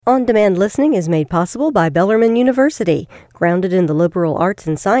On-demand listening is made possible by Bellarmine University. Grounded in the liberal arts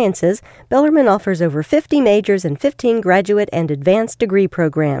and sciences, Bellarmine offers over 50 majors and 15 graduate and advanced degree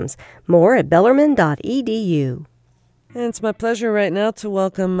programs. More at bellarmine.edu. And it's my pleasure right now to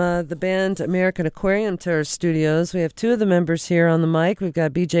welcome the band American Aquarium to our studios. We have two of the members here on the mic. We've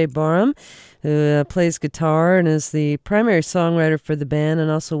got B.J. Barham, who plays guitar and is the primary songwriter for the band,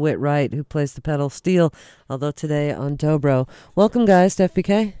 and also Whit Wright, who plays the pedal steel, although today on dobro. Welcome, guys, to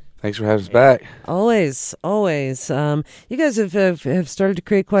FPK. Thanks for having us back. Always. You guys have started to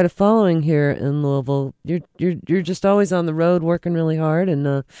create quite a following here in Louisville. You're just always on the road, working really hard,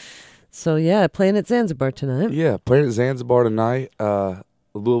 and so yeah, playing at Zanzibar tonight. Yeah, playing at Zanzibar tonight.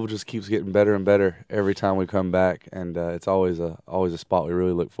 Louisville just keeps getting better and better every time we come back, and it's always a spot we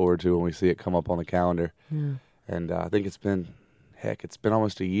really look forward to when we see it come up on the calendar. Yeah. And I think it's been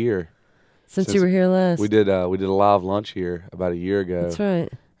almost a year since you were here last. We did a live lunch here about a year ago. That's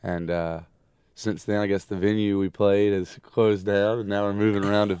right. And since then, I guess the venue we played has closed down, and now we're moving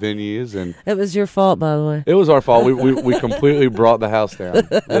around to venues. And it was your fault, by the way. It was our fault. We completely brought the house down,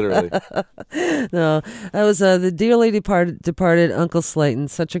 literally. No, that was the dearly departed Uncle Slayton.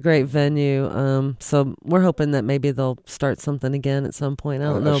 Such a great venue. So we're hoping that maybe they'll start something again at some point. I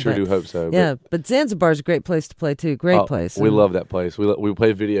don't know. I sure do hope so. Yeah, but Zanzibar's a great place to play too. Great place. We love that place. We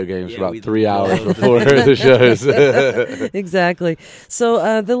played video games for about 3 hours before the shows. Exactly.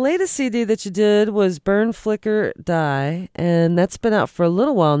 So the latest CD that you did was Burn, Flicker, Die, and that's been out for a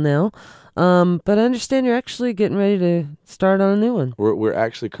little while now. But I understand you're actually getting ready to start on a new one. We're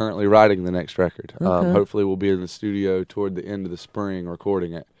actually currently writing the next record. Okay. Hopefully we'll be in the studio toward the end of the spring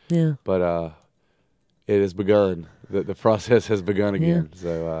recording it. Yeah. But it has begun. The process has begun again.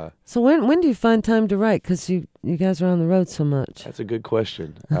 Yeah. So when do you find time to write? Because you guys are on the road so much. That's a good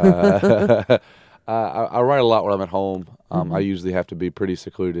question. I write a lot when I'm at home. I usually have to be pretty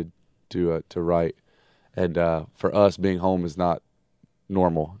secluded to write, and for us, being home is not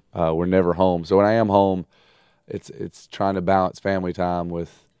normal. We're never home, so when I am home, it's trying to balance family time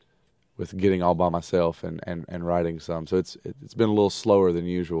with getting all by myself and writing some. So it's been a little slower than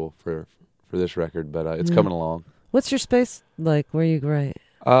usual for this record, but it's coming along. What's your space like where you write?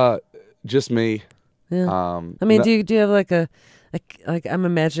 Just me. Yeah. Do you have like like I'm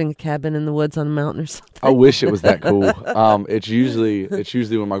imagining a cabin in the woods on a mountain or something? I wish it was that cool. It's usually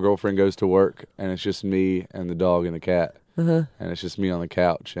when my girlfriend goes to work, and it's just me and the dog and the cat, and it's just me on the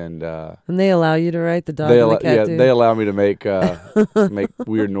couch. And they allow you to write, the dog and the cat? Yeah, they allow me to make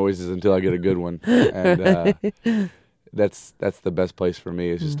weird noises until I get a good one, and that's the best place for me.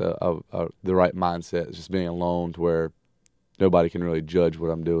 It's just the right mindset. It's just being alone to where nobody can really judge what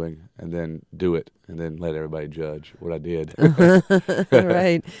I'm doing, and then do it, and then let everybody judge what I did.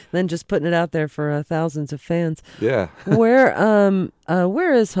 Right. Then just putting it out there for thousands of fans. Yeah. Where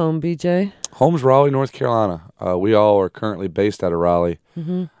is home, BJ? Home's Raleigh, North Carolina. We all are currently based out of Raleigh.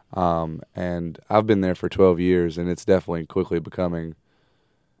 And I've been there for 12 years, and it's definitely quickly becoming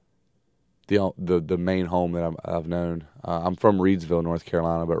the main home that I've known. I'm from Reidsville, North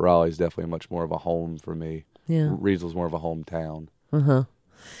Carolina, but Raleigh's definitely much more of a home for me. Yeah. Reidsville's more of a hometown.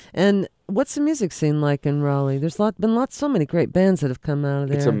 And what's the music scene like in Raleigh? There's been so many great bands that have come out of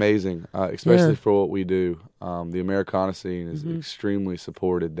there. It's amazing, especially for what we do. The Americana scene is extremely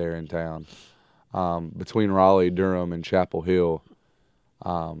supported there in town. Between Raleigh, Durham, and Chapel Hill,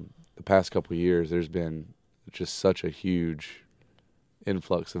 the past couple of years, there's been just such a huge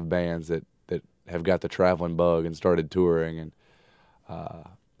influx of bands that have got the traveling bug and started touring, and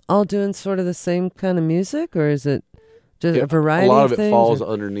all doing sort of the same kind of music, or is it just a variety of things? A lot of it falls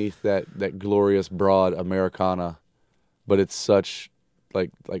underneath that glorious broad Americana, but it's such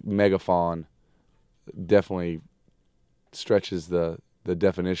like Megafaun definitely stretches the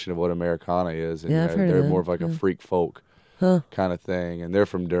definition of what Americana is, and they're more of like a freak folk kind of thing, and they're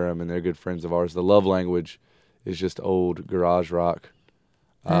from Durham, and they're good friends of ours. The Love Language is just old garage rock.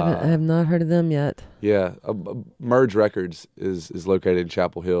 I have not heard of them yet. Yeah, Merge Records is located in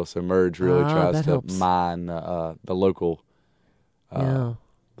Chapel Hill, so Merge really tries to mine the local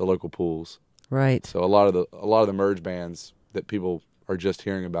pools. Right. So a lot of the Merge bands that people are just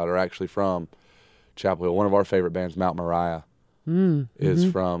hearing about are actually from Chapel Hill. One of our favorite bands, Mount Moriah,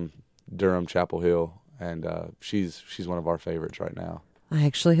 is from Durham, Chapel Hill, and she's one of our favorites right now. I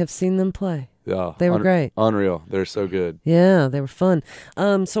actually have seen them play. Yeah, They were great. Unreal. They're so good. Yeah, they were fun.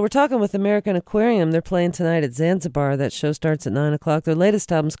 So we're talking with American Aquarium. They're playing tonight at Zanzibar. That show starts at 9 o'clock. Their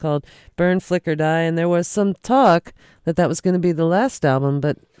latest album's called Burn, Flicker, Die, and there was some talk that was going to be the last album,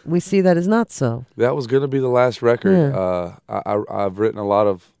 but we see that is not so. That was going to be the last record. Yeah. I've written a lot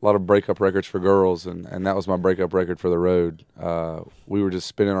of breakup records for girls, and that was my breakup record for the road. We were just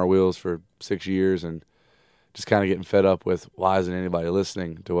spinning our wheels for 6 years and just kind of getting fed up with why isn't anybody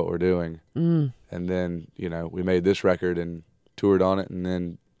listening to what we're doing. And then, we made this record and toured on it, and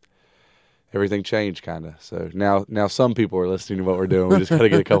then everything changed kind of. So now some people are listening to what we're doing. We just got to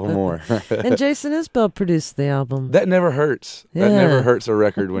get a couple more. And Jason Isbell produced the album. That never hurts. Yeah. That never hurts a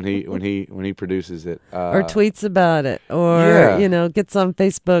record when he produces it. Or tweets about it, or gets on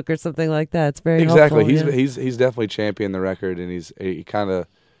Facebook or something like that. It's very exactly. helpful. He's definitely championed the record, and he kind of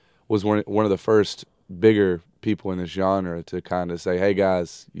was one of the first bigger people in this genre to kind of say, hey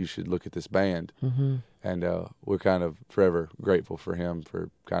guys, you should look at this band. And we're kind of forever grateful for him for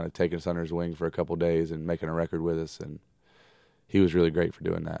kind of taking us under his wing for a couple days and making a record with us, and he was really great for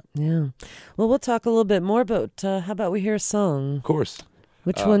doing that. Yeah. Well, we'll talk a little bit more, but how about we hear a song? Of course.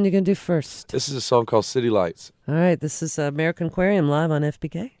 Which one are you going to do first? This is a song called City Lights. All right, this is American Aquarium live on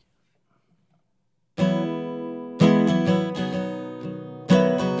FPK.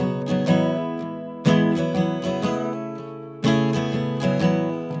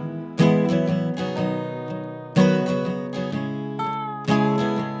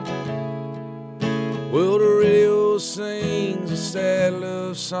 Well, the radio sings a sad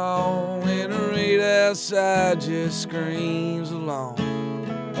love song, and the rain outside just screams along.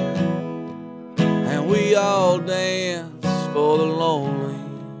 And we all dance for the lonely.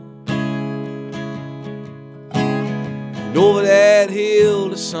 And over that hill,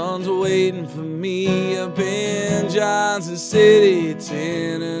 the sun's waiting for me up in Johnson City,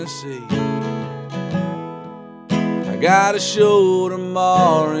 Tennessee. I got a show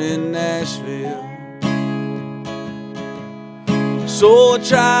tomorrow in Nashville. So I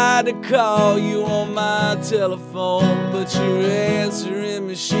tried to call you on my telephone, but your answering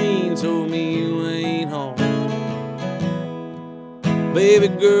machine told me you ain't home. Baby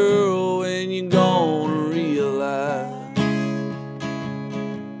girl, when you gonna realize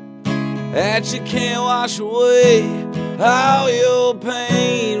that you can't wash away all your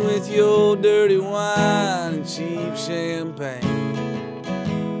pain with your dirty wine and cheap champagne?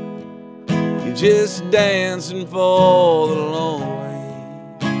 You're just dancing for the lonely.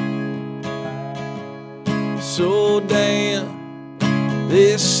 So damn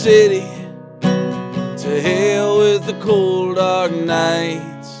this city, to hell with the cold dark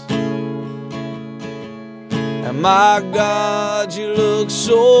nights. And my God, you look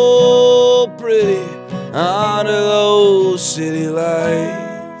so pretty under those city lights.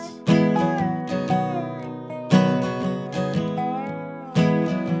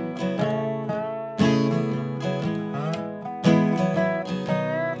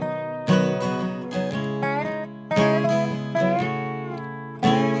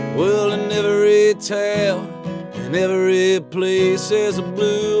 Well, in every town, in every place, there's a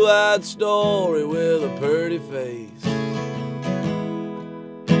blue-eyed story with a pretty face,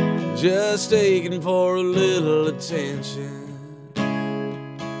 just aching for a little attention.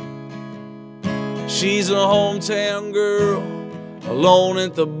 She's a hometown girl, alone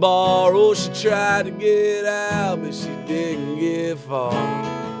at the bar. Oh, she tried to get out, but she didn't get far.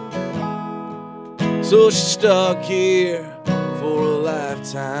 So she's stuck here for a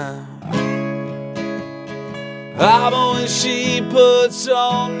lifetime. Ah, but when she puts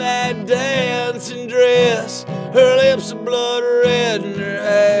on that dancing dress, her lips are blood red and her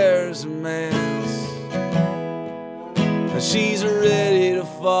hair's a mess. And she's ready to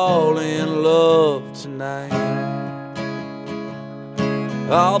fall in love tonight.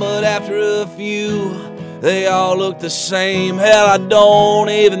 Oh, but after a few, they all look the same. Hell, I don't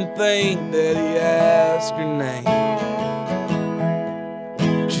even think that he asked her name.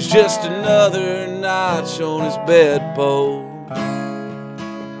 Just another notch on his bedpost.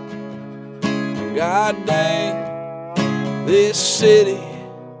 God dang this city,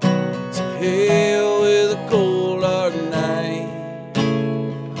 to hell with a cold dark night.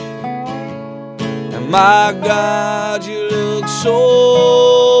 And my God, you look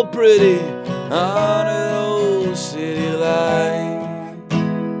so pretty under those city lights.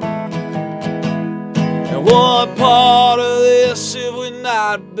 And what part of this have we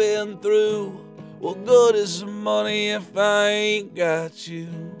not been through? What good is the money if I ain't got you?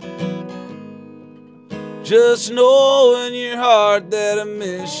 Just know in your heart that I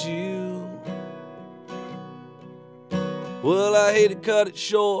miss you. Well, I hate to cut it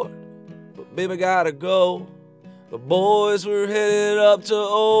short, but babe, I gotta go. The boys were headed up to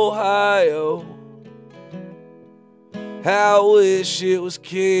Ohio. How I wish it was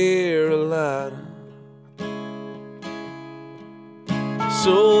Carolina.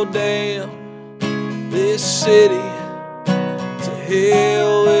 So damn this city, to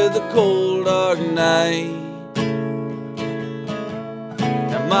hell with the cold dark night.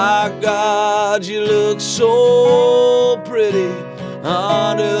 And my God, you look so pretty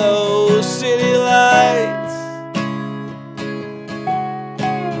under those city lights.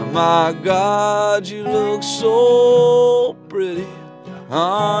 My God, you look so pretty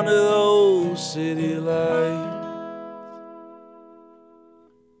under those city lights.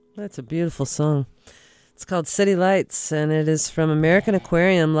 That's a beautiful song. It's called City Lights, and it is from American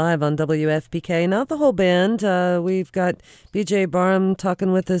Aquarium live on WFPK. Not the whole band. We've got BJ Barham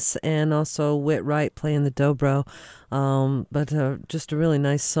talking with us, and also Whit Wright playing the dobro. But just a really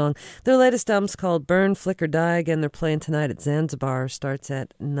nice song. Their latest album's called Burn, Flicker, Die. Again, they're playing tonight at Zanzibar. Starts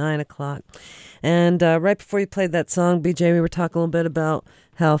at 9 o'clock. And right before you played that song, BJ, we were talking a little bit about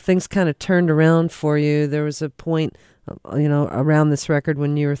how things kind of turned around for you. There was a point, around this record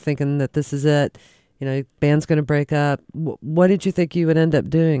when you were thinking that this is it. Band's going to break up. What did you think you would end up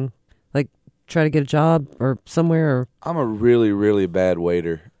doing? Like, try to get a job or somewhere? Or? I'm a really, really bad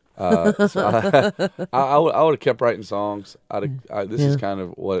waiter. So I would have kept writing songs. This is kind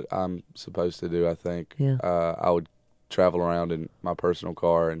of what I'm supposed to do, I think. Yeah. I would travel around in my personal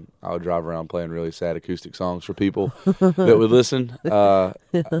car, and I would drive around playing really sad acoustic songs for people that would listen.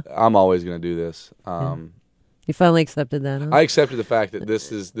 I'm always going to do this. You finally accepted that, huh? I accepted the fact that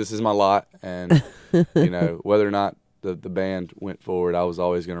this is my lot, and whether or not the band went forward, I was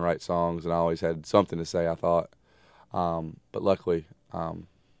always going to write songs, and I always had something to say, I thought. But luckily, I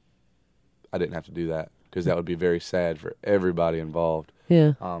didn't have to do that, because that would be very sad for everybody involved.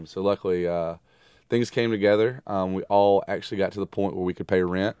 Yeah. So luckily, things came together. We all actually got to the point where we could pay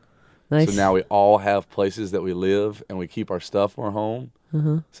rent. Nice. So now we all have places that we live, and we keep our stuff when we're home.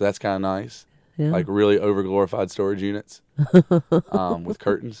 So that's kind of nice. Yeah. Like really over-glorified storage units with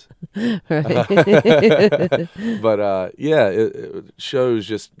curtains. Right. But, shows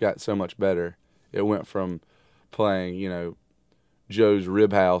just got so much better. It went from playing, Joe's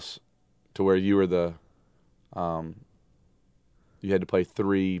Rib House to where you were you had to play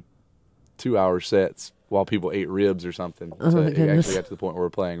 3 2-hour sets while people ate ribs or something. Oh, so my it goodness. actually got to the point where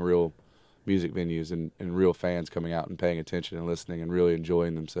we're playing real music venues and real fans coming out and paying attention and listening and really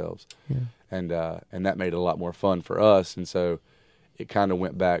enjoying themselves. Yeah. And that made it a lot more fun for us. And so it kind of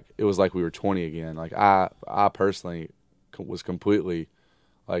went back. It was like we were 20 again. Like I personally was completely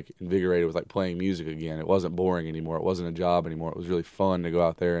like invigorated with like playing music again. It wasn't boring anymore. It wasn't a job anymore. It was really fun to go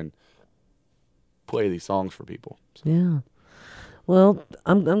out there and play these songs for people. So. Yeah. Well,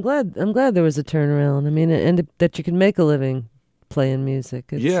 I'm glad there was a turnaround. I mean, and that you can make a living playing music.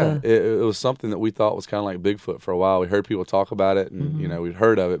 It's, it was something that we thought was kind of like Bigfoot for a while. We heard people talk about it, and we'd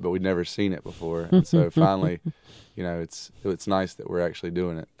heard of it, but we'd never seen it before. And so finally, it's nice that we're actually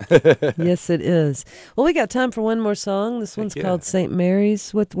doing it. Yes, it is. Well, we got time for one more song. This one's called St.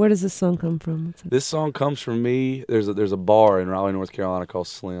 Mary's. Where does this song come from? This song comes from me. There's a bar in Raleigh, North Carolina called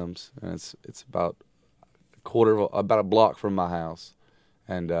Slim's, and it's about about a block from my house,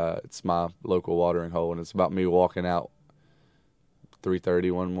 and it's my local watering hole, and it's about me walking out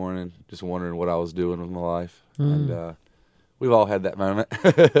 3:30 one morning, just wondering what I was doing with my life. And we've all had that moment.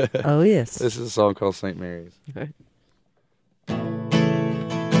 Oh, yes. This is a song called St. Mary's. Right.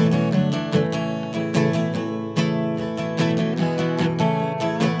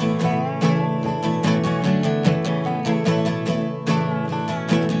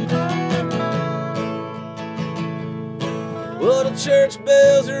 Well, the church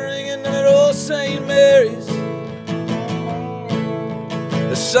bells are ringing at old St. Mary's.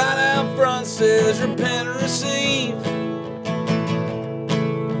 The sign out front says repent and receive.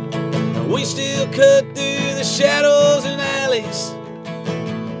 And we still cut through the shadows and alleys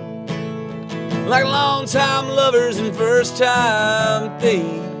like long-time lovers and first-time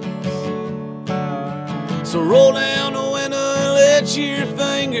thieves. So roll down the window and let your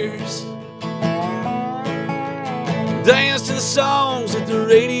fingers dance to the songs that the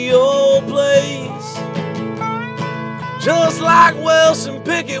radio plays. Just like Wilson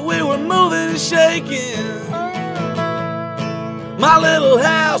Pickett, we were moving and shaking. My little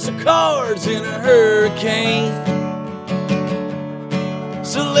house of cards in a hurricane.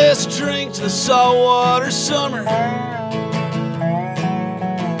 So let's drink to the saltwater summer and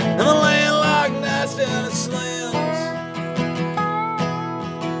the landlocked nights down at Slim's,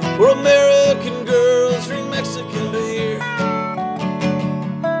 where American girls drink Mexican beer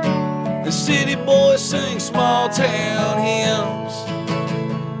city boys sing small town hymns.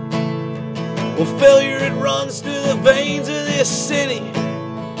 Well, failure, it runs through the veins of this city.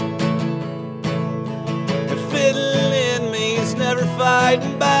 And fiddling means never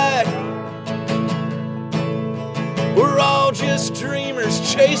fighting back. We're all just dreamers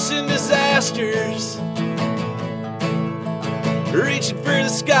chasing disasters, reaching for the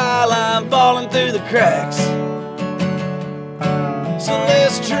skyline, falling through the cracks. So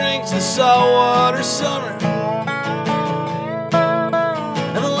let's drink to saltwater summer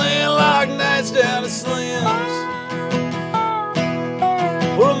and the landlocked nights down to Slim's,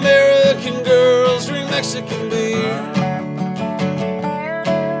 where American girls drink Mexican beer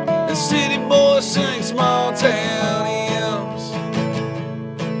and city boys sing small town hymns.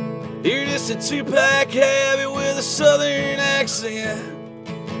 You're just a two-pack heavy with a southern accent,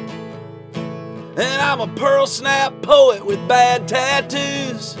 and I'm a pearl snap poet with bad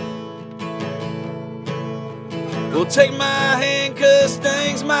tattoos. Well, take my hand, 'cause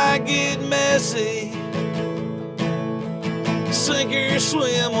things might get messy. Sink or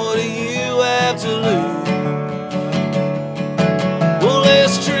swim, what do you have to lose? Well,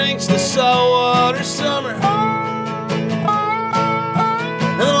 let's drink the saltwater summer and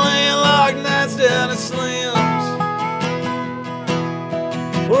the landlocked nights down at Slim's,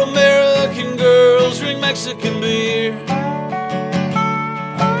 where American girls drink Mexican beer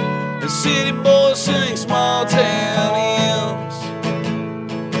and city boys sing small town hymns,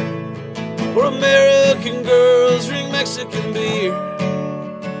 where American girls drink Mexican beer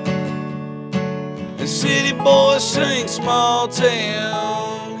and city boys sing small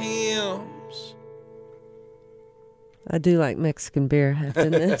town hymns. I do like Mexican beer, I have to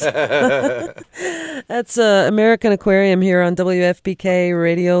admit. That's American Aquarium here on WFPK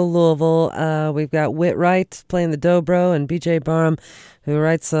Radio Louisville. We've got Whit Wright playing the dobro and BJ Barham, who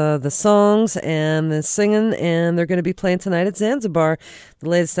writes the songs and the singing, and they're going to be playing tonight at Zanzibar. The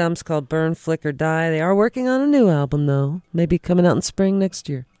latest album's called Burn, Flick, or Die. They are working on a new album, though, maybe coming out in spring next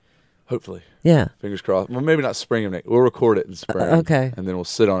year. Hopefully. Yeah. Fingers crossed. Well, maybe not spring of next. We'll record it in spring. Okay. And then we'll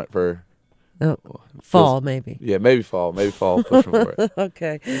sit on it for... fall, maybe. Yeah, maybe fall. Pushing for it.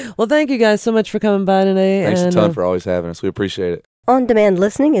 Okay. Well, thank you guys so much for coming by today. Thanks a ton for always having us. We appreciate it. On-demand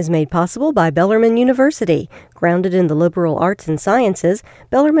listening is made possible by Bellarmine University. Grounded in the liberal arts and sciences,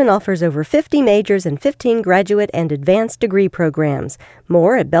 Bellarmine offers over 50 majors and 15 graduate and advanced degree programs.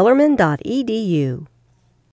 More at bellarmine.edu.